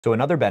So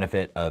another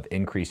benefit of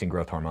increasing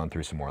growth hormone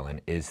through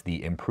Sermorelin is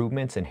the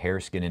improvements in hair,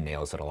 skin, and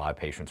nails that a lot of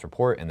patients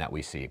report and that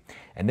we see.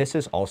 And this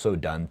is also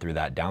done through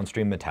that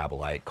downstream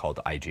metabolite called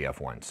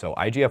IGF-1. So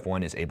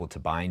IGF-1 is able to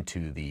bind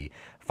to the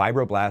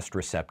fibroblast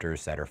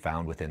receptors that are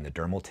found within the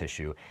dermal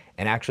tissue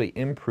and actually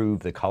improve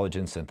the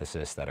collagen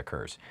synthesis that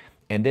occurs.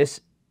 And this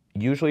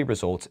usually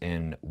results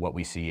in what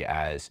we see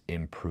as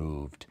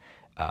improved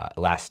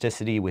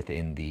elasticity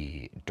within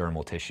the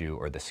dermal tissue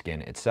or the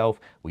skin itself.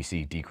 We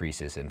see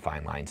decreases in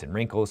fine lines and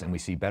wrinkles, and we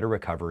see better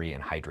recovery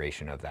and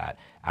hydration of that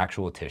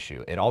actual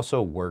tissue. It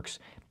also works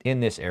in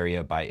this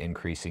area by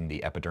increasing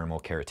the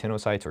epidermal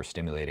keratinocytes or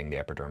stimulating the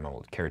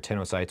epidermal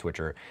keratinocytes, which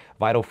are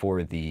vital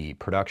for the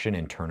production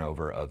and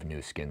turnover of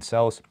new skin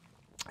cells.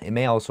 It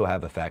may also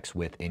have effects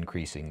with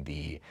increasing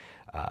the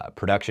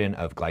production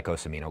of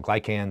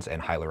glycosaminoglycans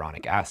and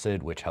hyaluronic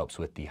acid, which helps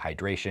with the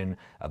hydration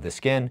of the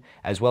skin,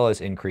 as well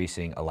as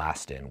increasing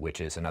elastin,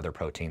 which is another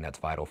protein that's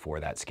vital for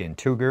that skin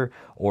turgor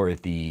or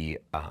the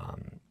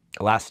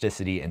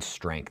elasticity and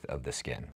strength of the skin.